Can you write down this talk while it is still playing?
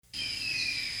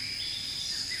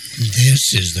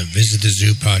This is the Visit the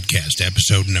Zoo podcast,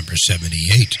 episode number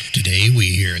 78. Today we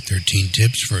hear 13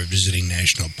 tips for visiting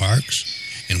national parks,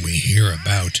 and we hear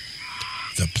about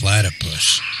the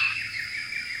platypus.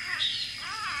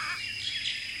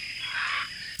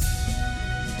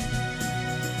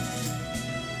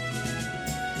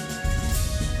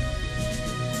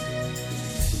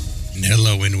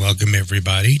 Hello and welcome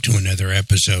everybody to another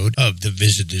episode of the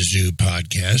Visit the Zoo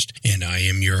podcast, and I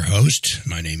am your host.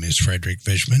 My name is Frederick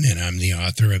Fishman, and I'm the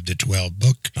author of the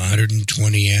 12-book,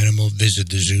 120-animal Visit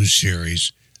the Zoo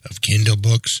series of Kindle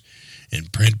books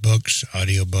and print books,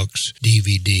 audiobooks,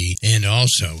 DVD, and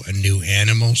also a new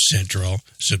Animal Central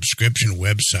subscription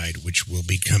website, which will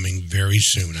be coming very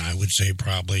soon. I would say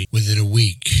probably within a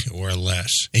week or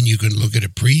less. And you can look at a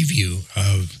preview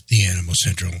of the Animal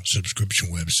Central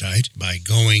subscription website by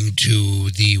going to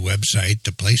the website,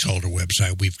 the placeholder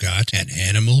website we've got at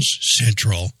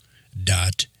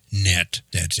animalscentral.net.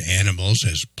 That's animals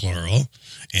as plural,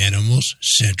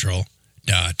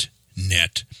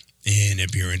 animalscentral.net. And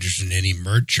if you're interested in any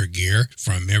merch or gear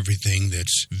from everything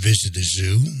that's Visit the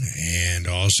Zoo and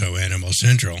also Animal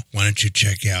Central, why don't you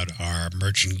check out our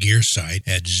merch and gear site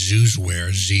at Zoozwear,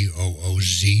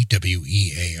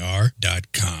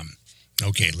 ZOOZWEAR.com.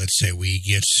 Okay, let's say we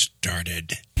get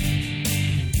started.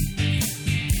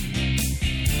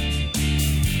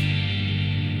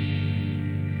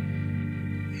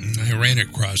 I ran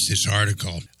across this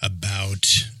article about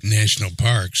national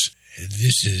parks.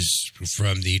 This is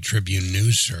from the Tribune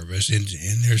News Service, and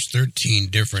there's 13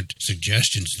 different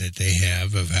suggestions that they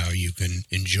have of how you can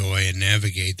enjoy and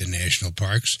navigate the national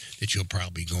parks that you'll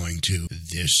probably be going to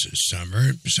this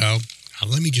summer. So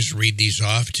let me just read these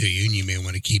off to you, and you may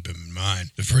want to keep them in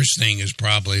mind. The first thing is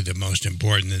probably the most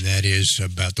important, and that is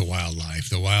about the wildlife.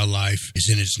 The wildlife is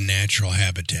in its natural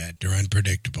habitat. They're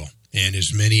unpredictable. And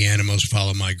as many animals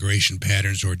follow migration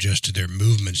patterns or adjust to their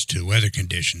movements to weather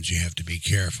conditions, you have to be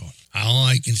careful. All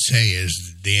I can say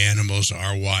is the animals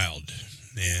are wild,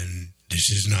 and this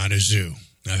is not a zoo.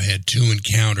 I've had two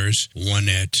encounters, one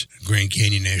at Grand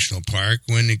Canyon National Park,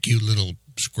 when the cute little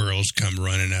squirrels come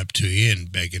running up to you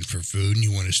and begging for food, and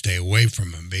you want to stay away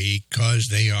from them because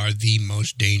they are the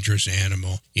most dangerous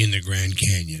animal in the Grand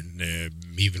Canyon. They're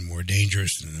even more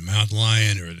dangerous than the mountain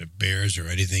lion or the bears or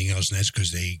anything else, and that's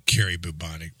because they carry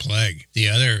bubonic plague. The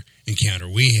other encounter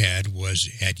we had was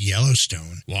at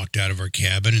Yellowstone. Walked out of our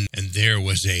cabin, and there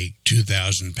was a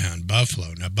 2,000-pound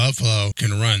buffalo. Now, buffalo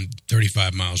can run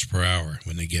 35 miles per hour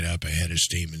when they get up ahead of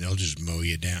steam, and they'll just mow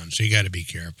you down, so you got to be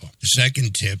careful. The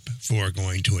second tip for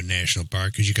going to a national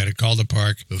park is you got to call the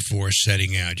park before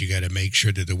setting out. You got to make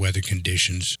sure that the weather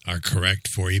conditions are correct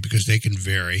for you because they can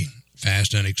vary.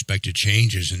 Fast, unexpected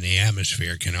changes in the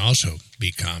atmosphere can also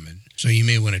be common. So you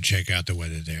may want to check out the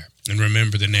weather there. And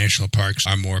remember, the national parks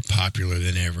are more popular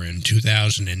than ever. In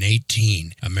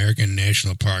 2018, American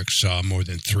national parks saw more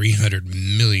than 300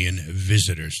 million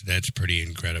visitors. That's pretty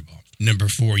incredible. Number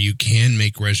 4, you can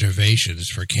make reservations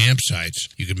for campsites.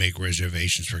 You can make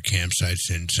reservations for campsites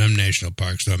in some national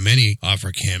parks, though many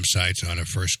offer campsites on a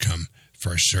first-come,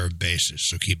 first-served basis.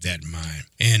 So keep that in mind.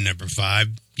 And number 5,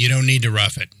 you don't need to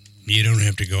rough it. You don't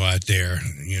have to go out there,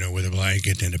 with a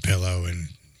blanket and a pillow and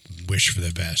wish for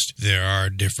the best. There are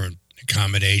different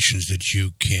accommodations that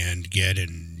you can get,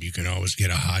 and you can always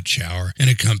get a hot shower and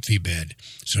a comfy bed.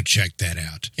 So check that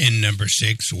out. And number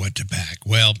 6, what to pack?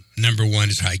 Well, number 1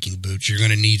 is hiking boots. You're going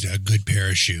to need a good pair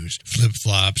of shoes.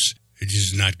 Flip-flops, it's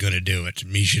just not going to do it.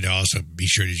 You should also be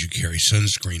sure that you carry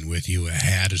sunscreen with you, a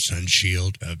hat, a sun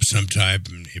shield of some type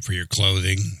for your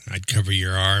clothing. I'd cover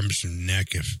your arms and neck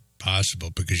if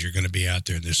possible because you're going to be out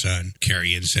there in the sun.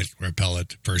 Carry insect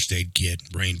repellent, first aid kit,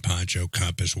 rain poncho,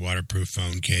 compass, waterproof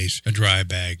phone case, a dry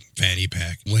bag, fanny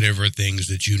pack, whatever things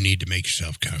that you need to make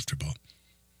yourself comfortable.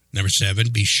 Number 7,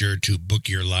 be sure to book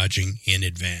your lodging in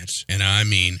advance. And I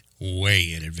mean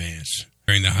way in advance.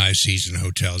 During the high season,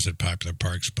 hotels at popular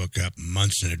parks book up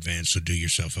months in advance, so do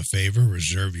yourself a favor,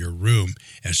 reserve your room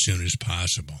as soon as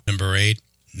possible. Number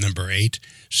 8,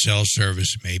 cell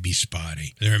service may be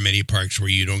spotty. There are many parks where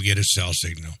you don't get a cell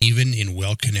signal. Even in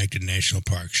well-connected national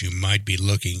parks, you might be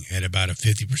looking at about a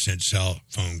 50% cell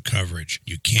phone coverage.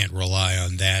 You can't rely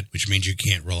on that, which means you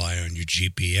can't rely on your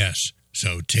GPS.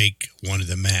 So take one of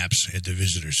the maps at the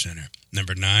visitor center.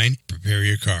 Number 9, prepare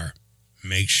your car.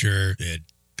 Make sure that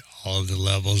all of the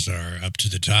levels are up to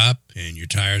the top and your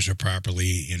tires are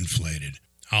properly inflated.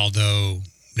 Although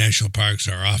national parks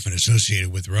are often associated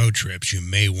with road trips, you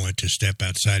may want to step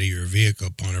outside of your vehicle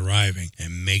upon arriving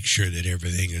and make sure that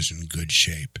everything is in good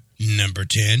shape. Number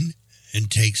 10, and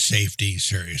take safety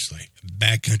seriously.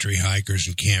 Backcountry hikers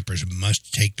and campers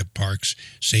must take the park's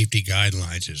safety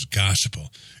guidelines as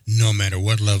gospel, no matter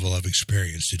what level of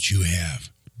experience that you have.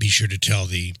 Be sure to tell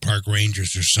the park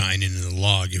rangers to sign in the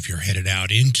log if you're headed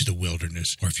out into the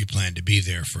wilderness or if you plan to be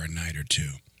there for a night or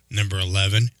two. Number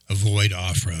 11, avoid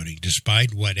off-roading.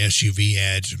 Despite what SUV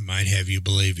ads might have you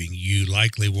believing, you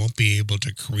likely won't be able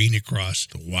to careen across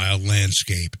the wild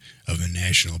landscape of a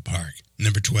national park.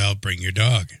 Number 12, bring your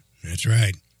dog. That's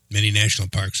right. Many national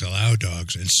parks allow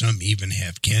dogs, and some even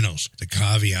have kennels. The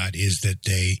caveat is that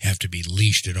they have to be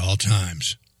leashed at all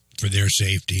times for their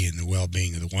safety and the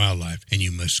well-being of the wildlife, and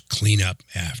you must clean up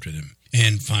after them.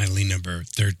 And finally, number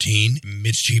 13,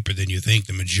 it's cheaper than you think.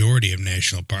 The majority of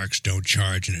national parks don't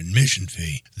charge an admission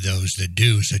fee. Those that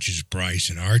do, such as Bryce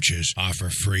and Arches, offer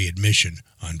free admission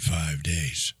on 5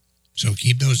 days. So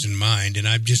keep those in mind. And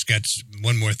I've just got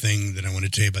one more thing that I want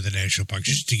to tell you about the national parks,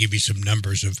 just to give you some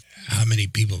numbers of how many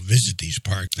people visit these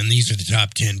parks. And these are the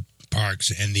top 10 parks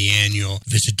and the annual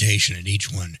visitation at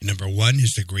each one. Number 1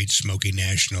 is the Great Smoky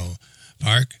National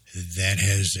Park. That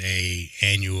has a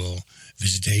annual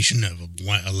visitation of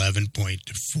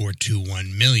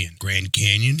 11.421 million. Grand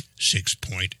Canyon,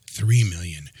 6.3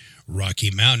 million.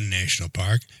 Rocky Mountain National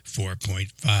Park,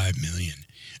 4.5 million.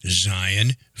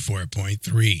 Zion,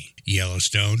 4.3.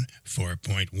 Yellowstone,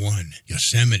 4.1.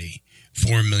 Yosemite,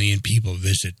 4 million people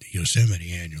visit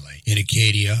Yosemite annually. In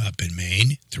Acadia, up in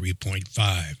Maine,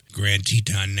 3.5. Grand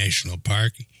Teton National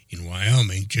Park in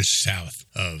Wyoming, just south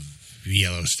of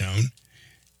Yellowstone,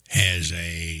 has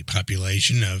a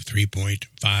population of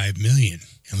 3.5 million.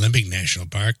 Olympic National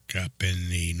Park up in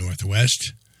the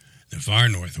northwest, the far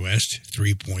northwest,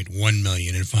 3.1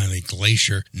 million. And finally,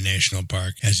 Glacier National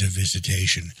Park has a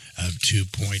visitation of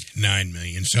 2.9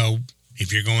 million. So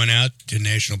if you're going out to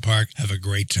National Park, have a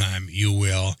great time. You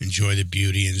will enjoy the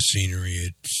beauty and scenery.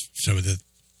 It's some of the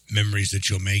memories that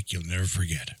you'll make, you'll never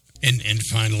forget. And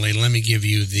finally, let me give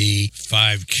you the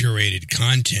 5 curated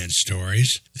content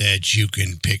stories that you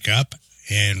can pick up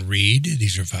and read.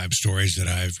 These are 5 stories that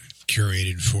I've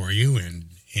curated for you and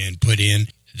put in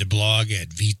the blog at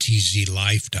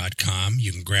vtzlife.com.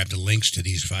 You can grab the links to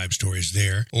these 5 stories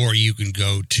there, or you can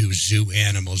go to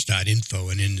zooanimals.info,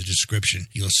 and in the description,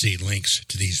 you'll see links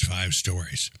to these 5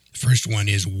 stories. The first one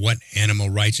is what animal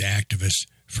rights activists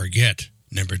forget.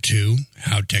 Number 2,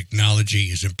 how technology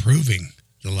is improving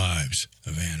the lives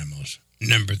of animals.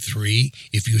 Number 3,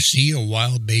 if you see a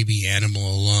wild baby animal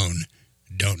alone,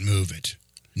 don't move it.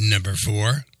 Number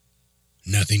 4,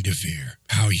 nothing to fear.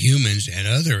 How humans and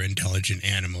other intelligent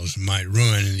animals might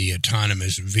ruin the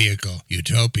autonomous vehicle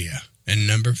utopia. And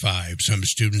number 5, some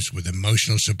students with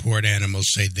emotional support animals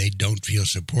say they don't feel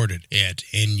supported at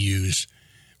NU's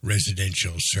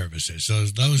residential services. So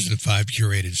those are the 5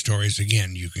 curated stories.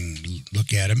 Again, you can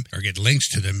look at them or get links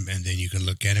to them, and then you can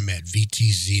look at them at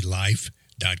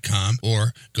vtzlife.com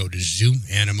or go to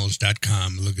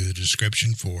zooanimals.com. Look at the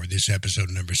description for this episode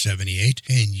number 78,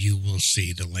 and you will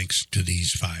see the links to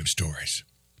these 5 stories.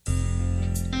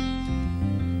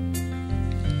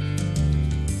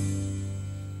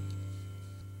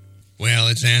 Well,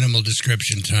 it's animal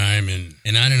description time, and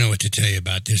I don't know what to tell you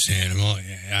about this animal.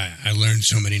 I learned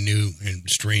so many new and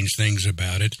strange things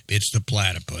about it. It's the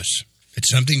platypus. It's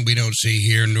something we don't see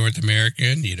here in North America,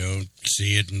 and you don't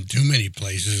see it in too many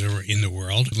places in the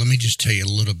world. Let me just tell you a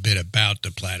little bit about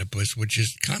the platypus, which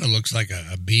is kind of looks like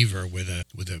a beaver with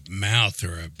a mouth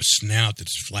or a snout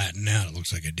that's flattened out. It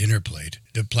looks like a dinner plate.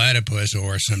 The platypus,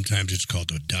 or sometimes it's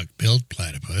called a duck-billed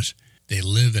platypus, they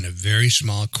live in a very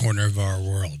small corner of our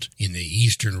world, in the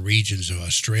eastern regions of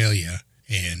Australia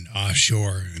and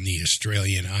offshore in the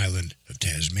Australian island of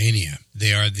Tasmania.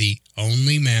 They are the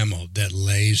only mammal that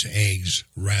lays eggs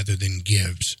rather than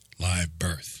gives live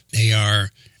birth. They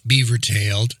are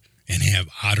beaver-tailed and have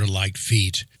otter-like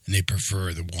feet, and they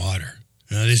prefer the water.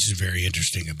 Now, this is very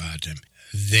interesting about them.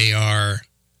 They are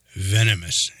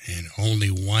venomous, and only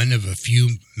one of a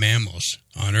few mammals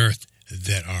on Earth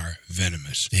that are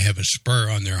venomous. They have a spur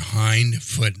on their hind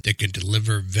foot that can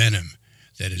deliver venom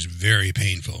that is very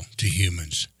painful to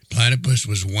humans. Platypus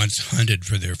was once hunted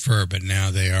for their fur, but now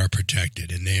they are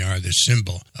protected, and they are the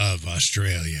symbol of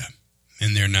Australia,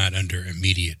 and they're not under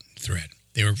immediate threat.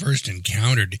 They were first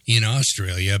encountered in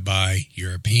Australia by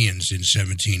Europeans in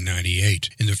 1798,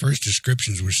 and the first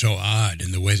descriptions were so odd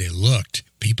in the way they looked,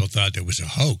 people thought there was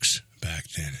a hoax back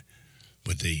then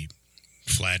with the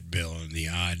flat bill and the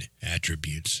odd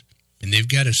attributes. And they've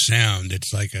got a sound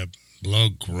that's like a low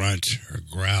grunt or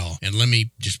growl. And let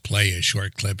me just play a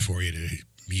short clip for you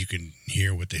you can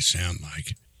hear what they sound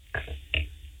like.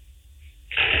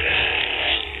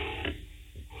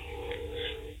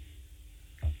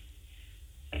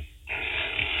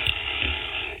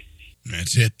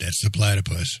 That's it. That's the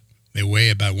platypus. They weigh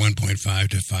about 1.5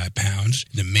 to 5 pounds.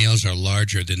 The males are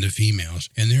larger than the females,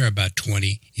 and they're about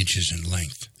 20 inches in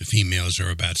length. The females are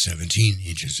about 17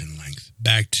 inches in length.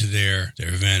 Back to their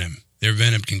venom. Their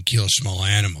venom can kill small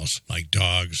animals like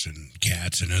dogs and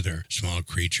cats and other small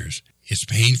creatures. It's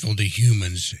painful to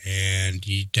humans, and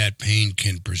that pain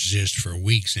can persist for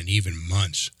weeks and even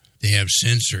months. They have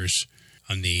sensors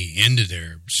on the end of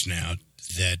their snout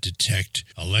that detect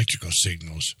electrical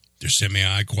signals. They're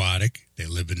semi-aquatic. They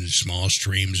live in small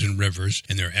streams and rivers,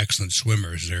 and they're excellent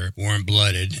swimmers. They're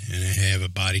warm-blooded, and they have a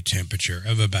body temperature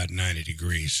of about 90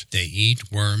 degrees. They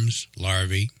eat worms,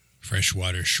 larvae,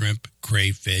 freshwater shrimp,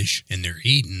 crayfish, and they're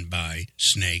eaten by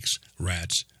snakes,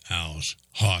 rats, owls,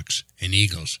 hawks, and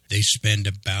eagles. They spend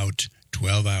about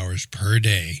 12 hours per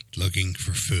day looking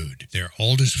for food. Their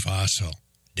oldest fossil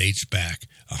dates back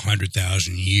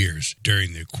 100,000 years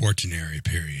during the Quaternary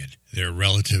period. They're a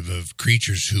relative of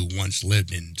creatures who once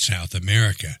lived in South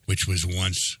America, which was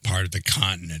once part of the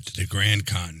continent, the grand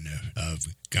continent of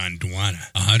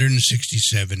Gondwana.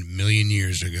 167 million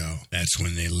years ago, that's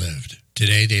when they lived.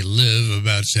 Today they live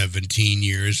about 17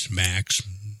 years max,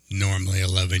 normally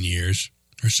 11 years,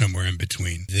 or somewhere in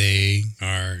between. They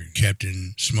are kept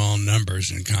in small numbers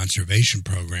in conservation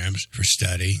programs for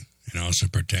study and also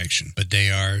protection, but they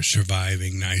are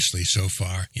surviving nicely so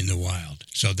far in the wild.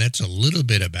 So that's a little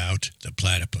bit about the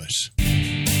platypus.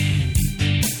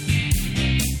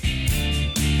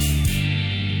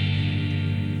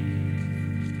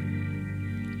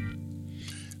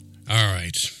 All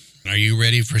right. Are you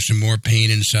ready for some more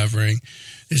pain and suffering?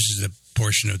 This is the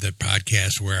portion of the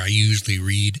podcast where I usually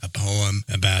read a poem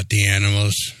about the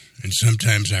animals, and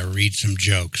sometimes I read some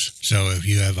jokes. So if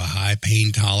you have a high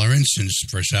pain tolerance and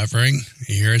for suffering,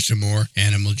 here are some more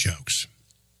animal jokes.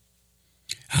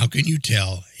 How can you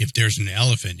tell if there's an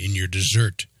elephant in your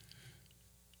dessert?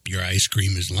 Your ice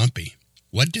cream is lumpy.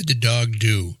 What did the dog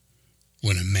do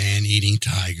when a man-eating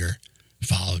tiger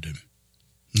followed him?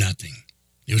 Nothing.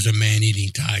 It was a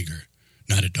man-eating tiger,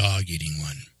 not a dog-eating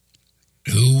one.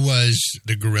 Who was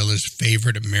the gorilla's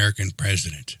favorite American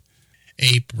president?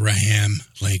 Abraham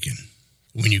Lincoln.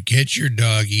 When you catch your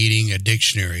dog eating a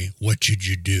dictionary, what should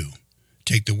you do?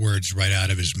 Take the words right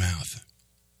out of his mouth.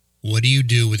 What do you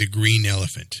do with a green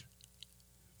elephant?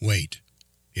 Wait,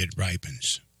 it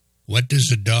ripens. What does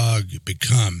a dog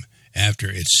become after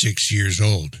it's 6 years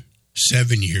old?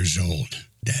 7 years old.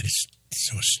 That is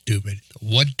so stupid.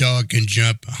 What dog can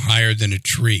jump higher than a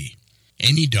tree?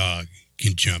 Any dog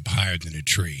can jump higher than a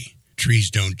tree.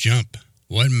 Trees don't jump.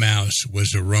 What mouse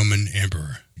was a Roman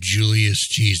emperor? Julius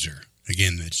Caesar.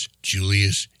 Again, that's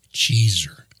Julius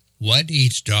Caesar. What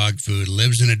eats dog food,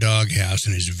 lives in a doghouse,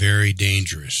 and is very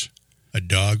dangerous? A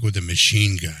dog with a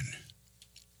machine gun.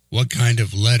 What kind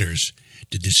of letters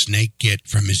did the snake get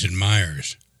from his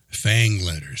admirers? Fang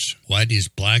letters. What is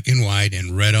black and white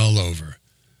and red all over?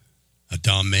 A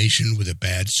Dalmatian with a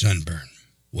bad sunburn.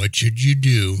 What should you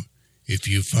do if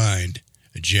you find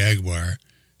a jaguar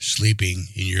sleeping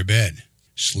in your bed?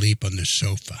 Sleep on the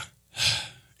sofa.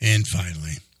 And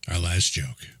finally, our last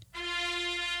joke.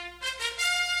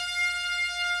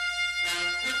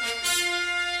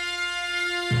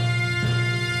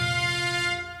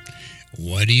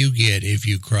 What do you get if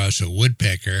you cross a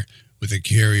woodpecker with a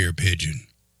carrier pigeon?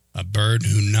 A bird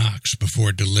who knocks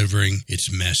before delivering its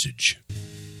message.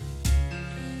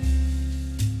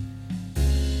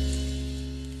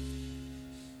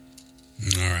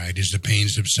 All right, is the pain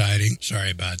subsiding? Sorry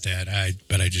about that,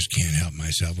 but I just can't help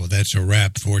myself. Well, that's a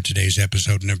wrap for today's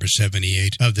episode number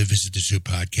 78 of the Visit the Zoo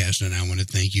podcast, and I want to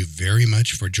thank you very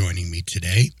much for joining me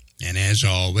today. And as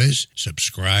always,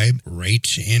 subscribe, rate,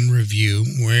 and review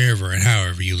wherever and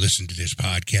however you listen to this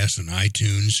podcast on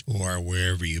iTunes or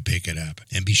wherever you pick it up.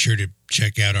 And be sure to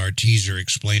check out our Teaser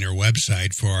Explainer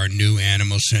website for our new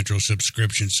Animal Central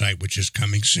subscription site, which is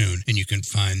coming soon. And you can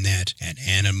find that at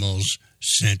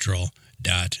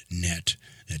animalscentral.net.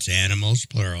 That's animals,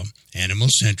 plural,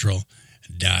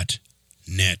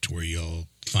 animalcentral.net, where you'll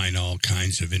find all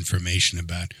kinds of information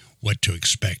about what to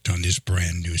expect on this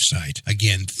brand new site.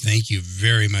 Again, thank you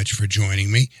very much for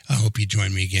joining me. I hope you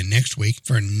join me again next week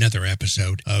for another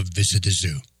episode of Visit the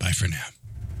Zoo. Bye for now.